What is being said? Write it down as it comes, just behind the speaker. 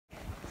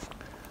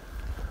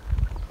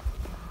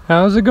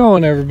How's it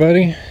going,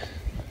 everybody?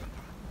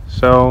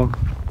 So,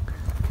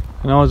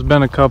 I know it's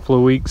been a couple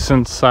of weeks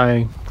since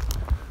I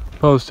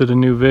posted a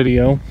new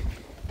video,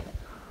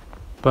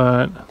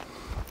 but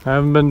I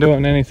haven't been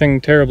doing anything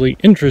terribly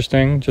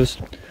interesting,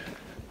 just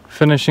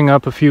finishing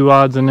up a few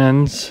odds and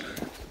ends.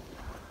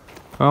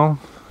 Well,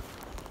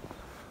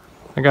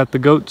 I got the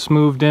goats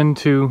moved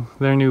into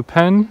their new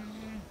pen,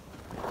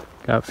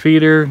 got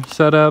feeder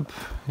set up,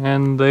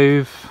 and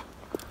they've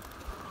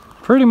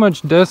pretty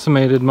much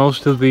decimated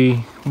most of the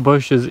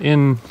bushes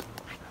in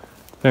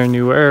their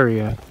new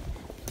area.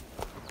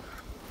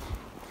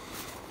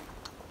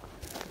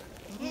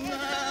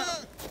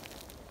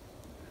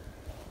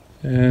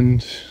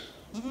 And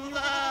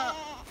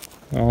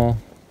well,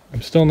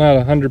 I'm still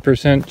not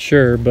 100%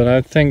 sure, but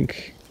I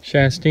think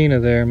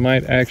Shastina there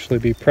might actually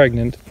be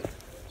pregnant,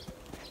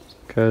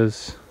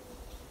 because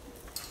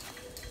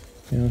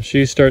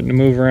she's starting to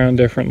move around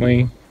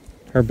differently.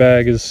 Her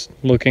bag is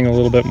looking a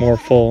little bit more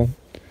full.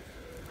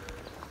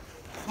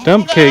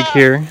 Dump Cake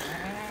here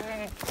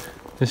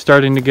is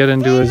starting to get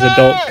into his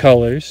adult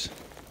colors.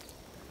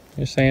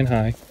 You're saying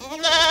hi.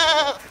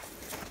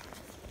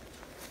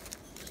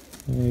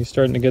 And he's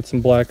starting to get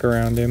some black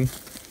around him.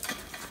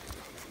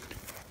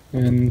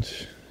 And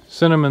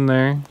Cinnamon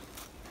there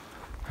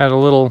had a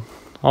little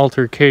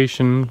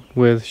altercation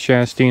with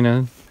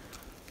Shastina.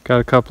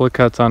 Got a couple of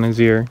cuts on his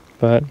ear,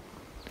 but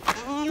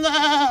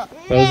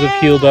those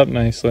have healed up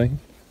nicely.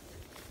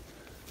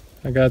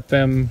 I got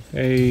them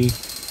a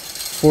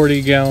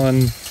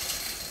 40-gallon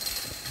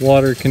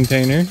water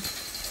container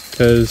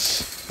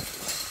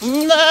because,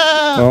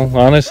 well,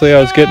 honestly,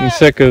 I was getting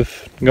sick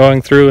of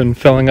going through and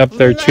filling up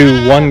their two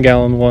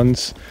 1-gallon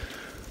ones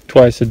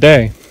twice a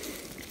day.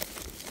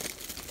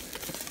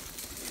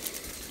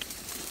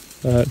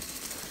 But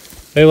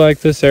they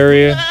like this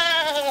area.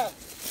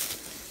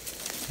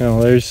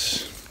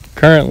 There's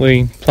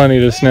currently plenty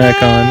to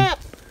snack on.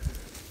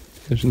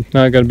 There's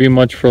not going to be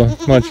much for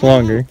much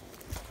longer.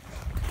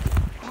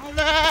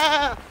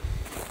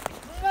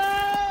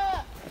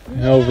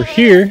 And over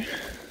here,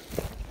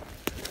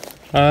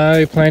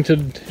 I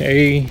planted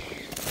a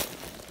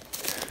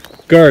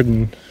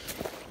garden.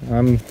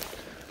 I'm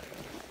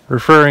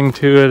referring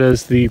to it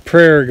as the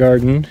prayer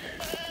garden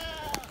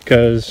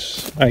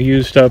because I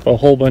used up a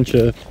whole bunch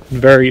of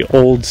very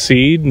old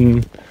seed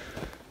and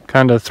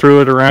kind of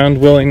threw it around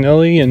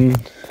willy-nilly,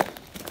 and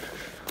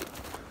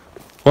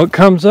what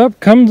comes up,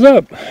 comes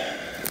up.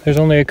 There's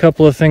only a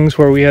couple of things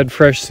where we had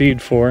fresh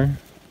seed for.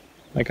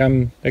 Like,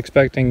 I'm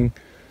expecting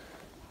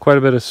quite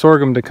a bit of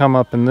sorghum to come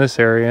up in this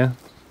area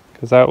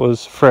because that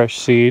was fresh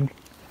seed.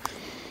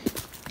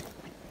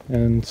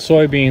 And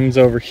soybeans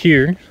over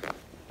here.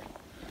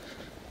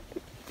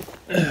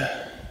 There's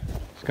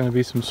going to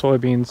be some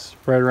soybeans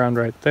right around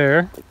right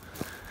there.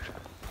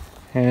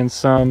 And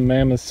some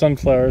mammoth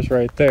sunflowers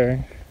right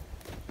there.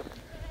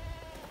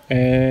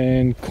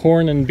 And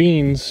corn and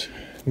beans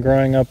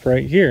growing up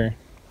right here.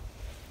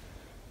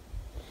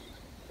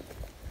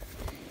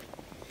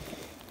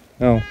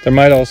 Oh, there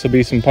might also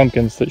be some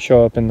pumpkins that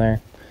show up in there.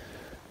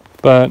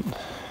 But,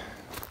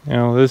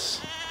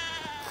 this,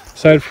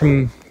 aside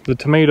from the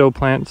tomato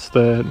plants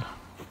that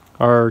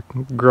are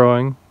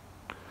growing,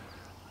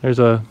 there's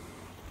a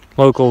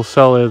local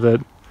seller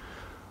that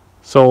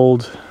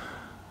sold,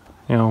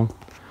 the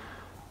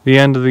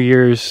end of the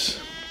year's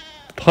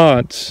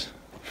pots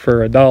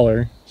for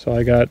 $1. So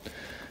I got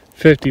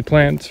 50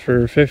 plants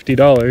for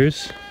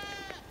 $50.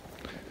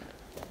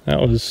 That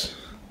was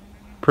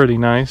pretty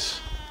nice.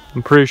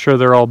 I'm pretty sure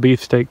they're all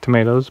beefsteak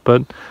tomatoes,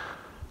 but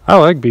I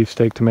like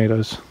beefsteak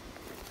tomatoes.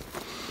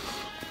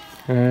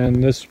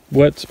 And this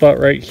wet spot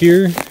right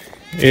here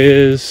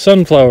is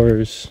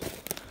sunflowers.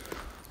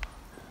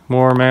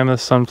 More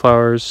mammoth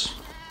sunflowers.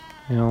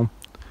 The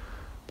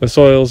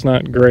soil's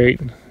not great.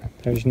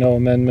 There's no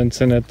amendments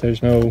in it.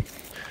 There's no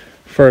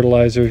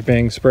fertilizers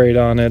being sprayed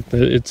on it.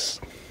 It's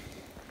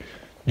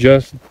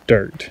just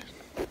dirt.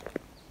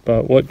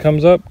 But what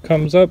comes up,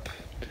 comes up.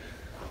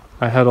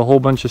 I had a whole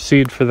bunch of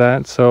seed for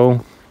that,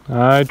 so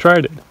I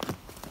tried it.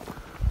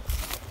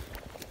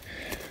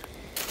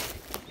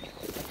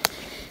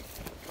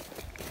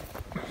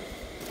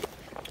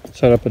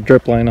 Set up a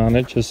drip line on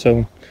it just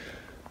so,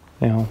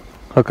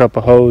 hook up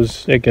a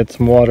hose, it gets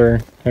some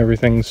water,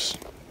 everything's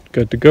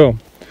good to go.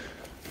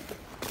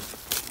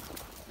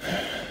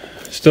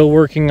 Still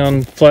working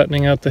on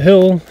flattening out the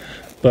hill,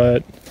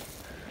 but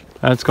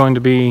that's going to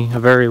be a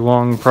very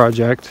long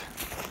project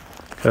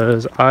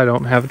because I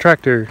don't have a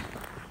tractor.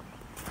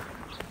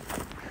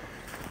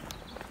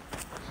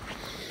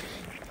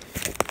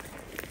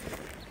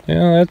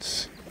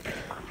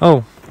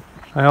 Oh,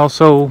 I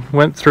also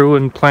went through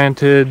and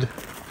planted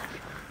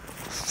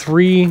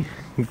 3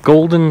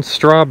 golden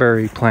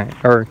strawberry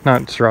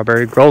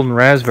golden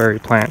raspberry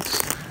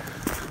plants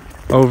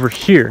over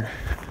here.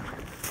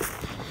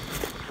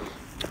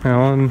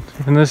 In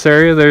this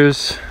area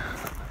there's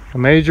a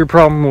major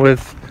problem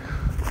with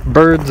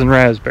birds and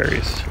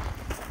raspberries.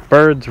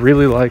 Birds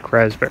really like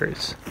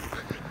raspberries,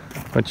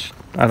 which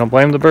I don't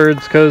blame the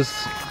birds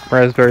because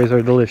raspberries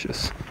are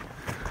delicious.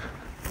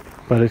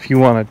 But if you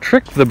want to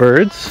trick the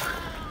birds,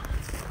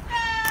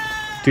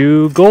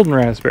 do golden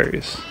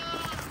raspberries,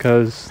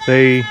 because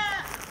they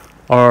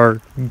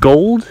are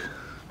gold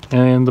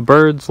and the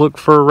birds look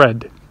for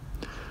red.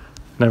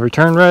 Never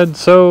turn red,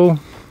 so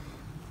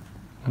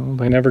well,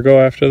 they never go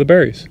after the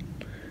berries.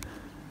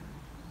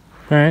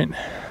 Alright,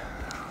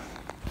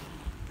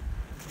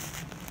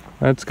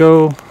 let's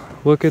go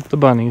look at the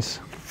bunnies.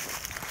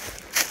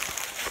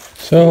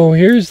 So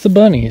here's the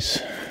bunnies,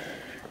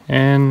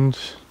 and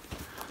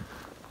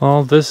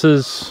well, this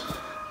is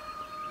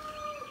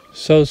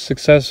so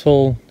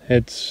successful,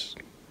 it's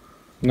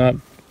not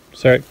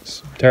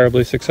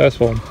terribly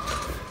successful.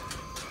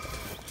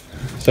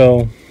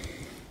 So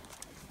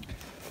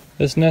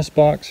this nest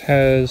box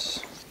has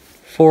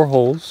 4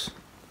 holes.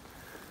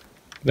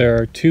 There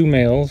are 2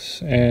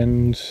 males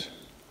and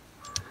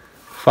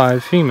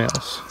 5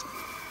 females.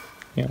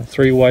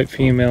 3 white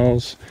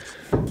females,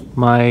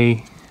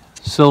 my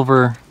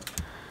silver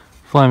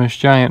Flemish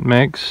giant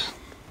mix,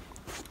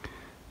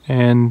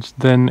 and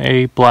then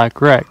a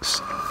black Rex.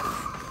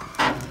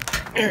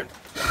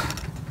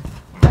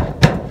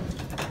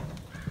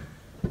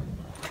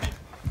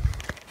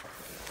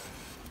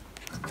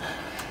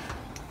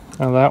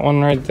 Now that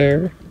one right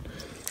there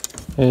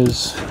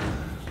is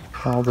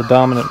the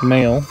dominant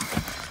male.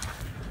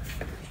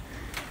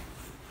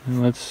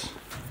 And let's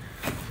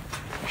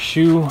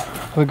shoo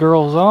the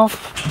girls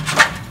off.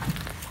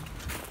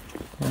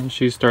 And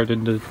she's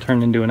started to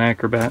turn into an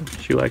acrobat.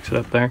 She likes it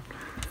up there.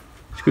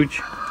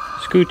 Scooch,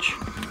 scooch,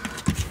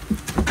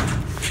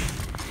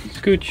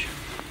 scooch.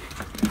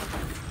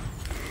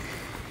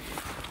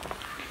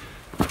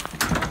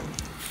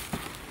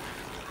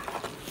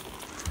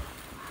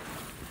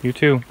 You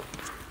too.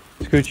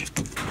 Scooch.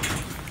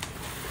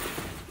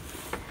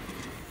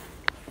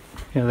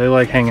 Yeah, they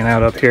like hanging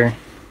out up here.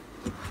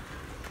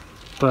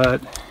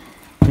 But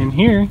in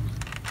here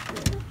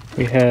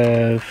we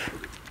have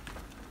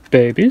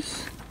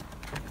babies.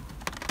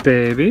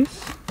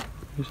 Babies.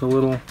 There's a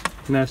little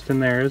nest in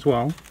there as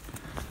well.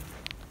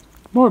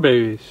 More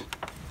babies.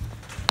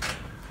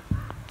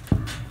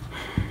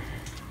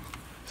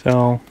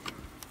 So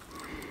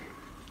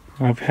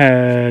I've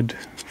had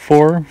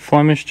 4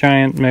 Flemish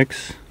giant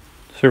mix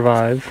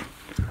survive.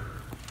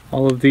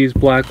 All of these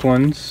black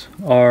ones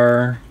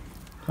are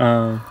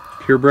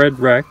purebred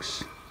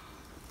Rex.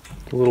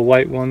 The little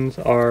white ones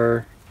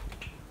are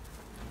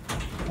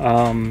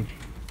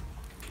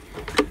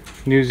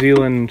New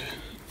Zealand,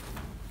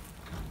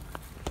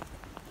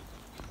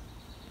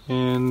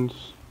 and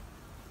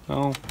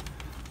well,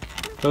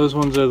 those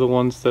ones are the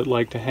ones that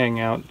like to hang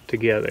out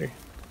together.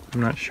 I'm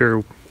not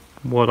sure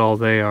what all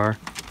they are,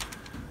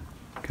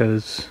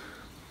 because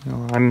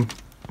I'm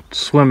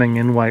swimming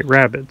in white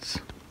rabbits.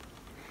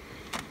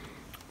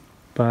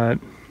 But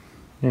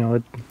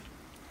I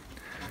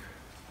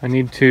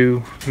need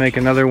to make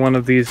another one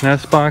of these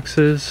nest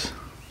boxes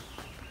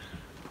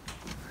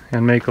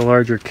and make a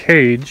larger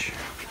cage,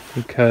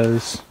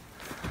 because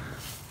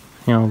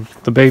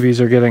the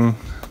babies are getting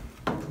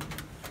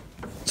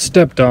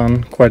stepped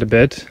on quite a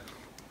bit.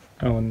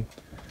 Oh, and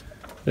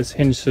this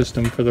hinge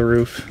system for the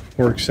roof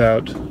works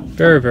out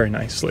very, very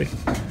nicely.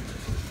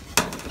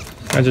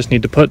 I just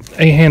need to put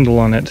a handle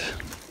on it.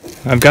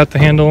 I've got the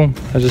handle,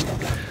 I just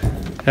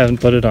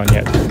haven't put it on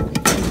yet.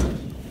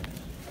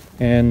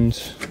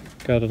 And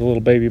got a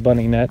little baby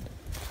bunny net.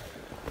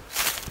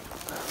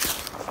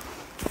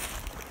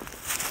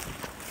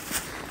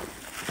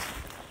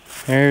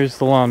 There's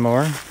the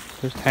lawnmower,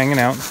 just hanging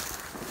out.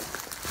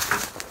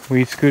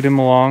 We scoot him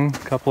along a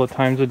couple of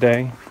times a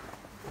day,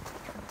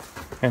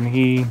 and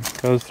he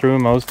goes through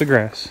and mows the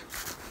grass.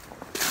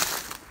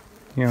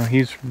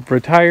 He's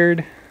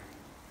retired.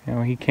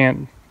 He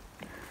can't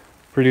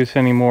produce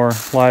any more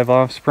live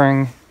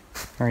offspring,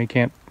 or he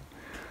can't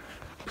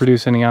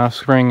produce any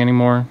offspring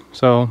anymore,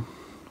 so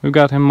we've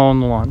got him mowing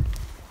the lawn.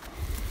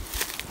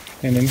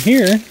 And in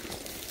here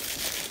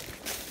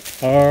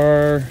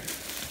are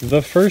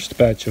the first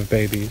batch of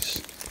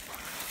babies.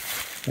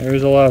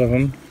 There's a lot of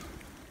them.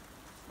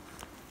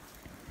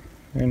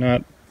 They're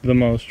not the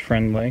most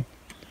friendly,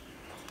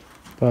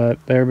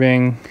 but they're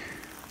being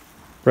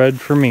bred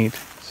for meat,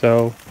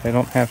 so they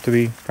don't have to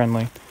be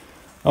friendly.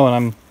 Oh, and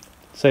I'm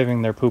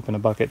saving their poop in a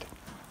bucket,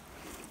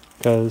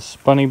 because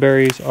bunny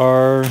berries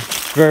are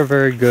very,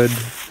 very good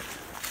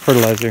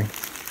fertilizer.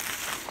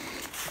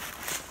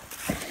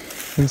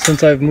 And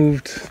since I've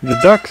moved the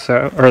ducks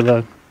out, or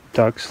the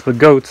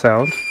goats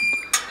out,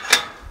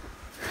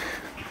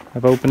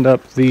 I've opened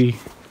up the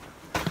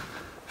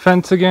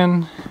fence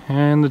again,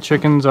 and the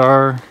chickens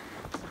are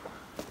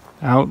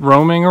out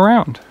roaming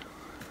around.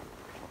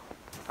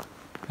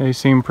 They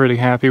seem pretty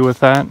happy with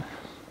that.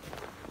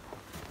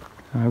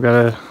 I've got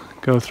to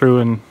go through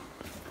and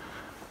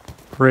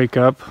rake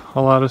up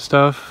a lot of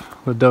stuff.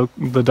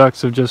 The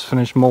ducks have just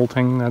finished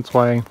molting, that's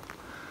why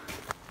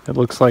it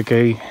looks like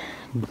a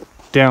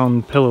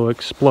down pillow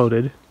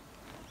exploded.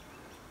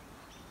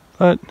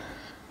 But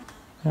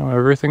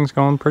everything's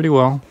going pretty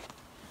well.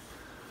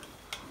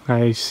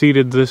 I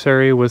seeded this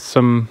area with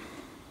some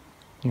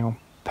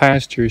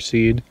pasture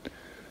seed,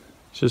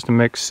 It's just a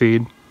mixed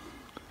seed.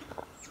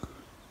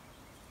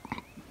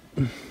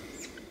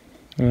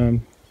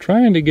 I'm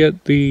trying to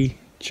get the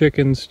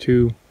chickens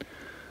to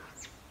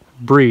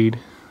breed.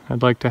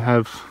 I'd like to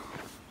have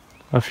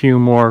a few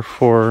more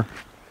for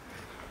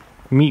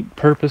meat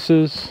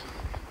purposes,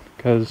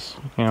 because,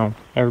 you know,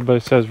 everybody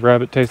says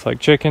rabbit tastes like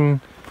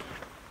chicken,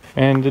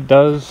 and it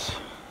does.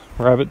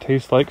 Rabbit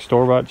tastes like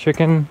store-bought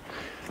chicken,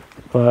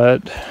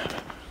 but,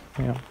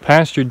 you know,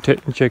 pastured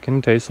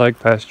chicken tastes like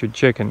pastured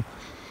chicken.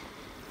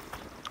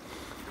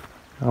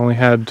 I only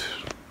had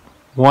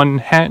one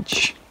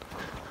hatch,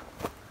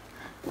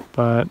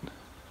 but,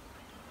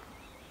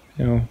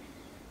 you know,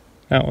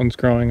 that one's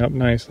growing up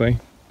nicely,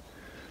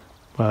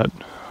 but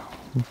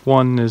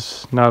one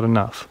is not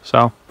enough.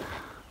 So,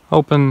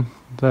 hoping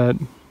that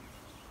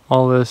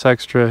all this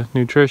extra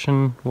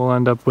nutrition will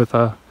end up with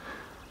a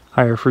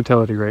higher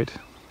fertility rate.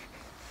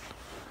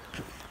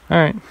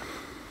 Alright,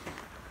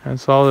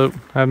 that's all that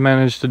I've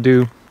managed to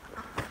do.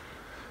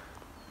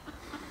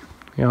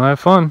 Y'all have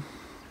fun.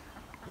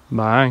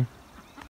 Bye.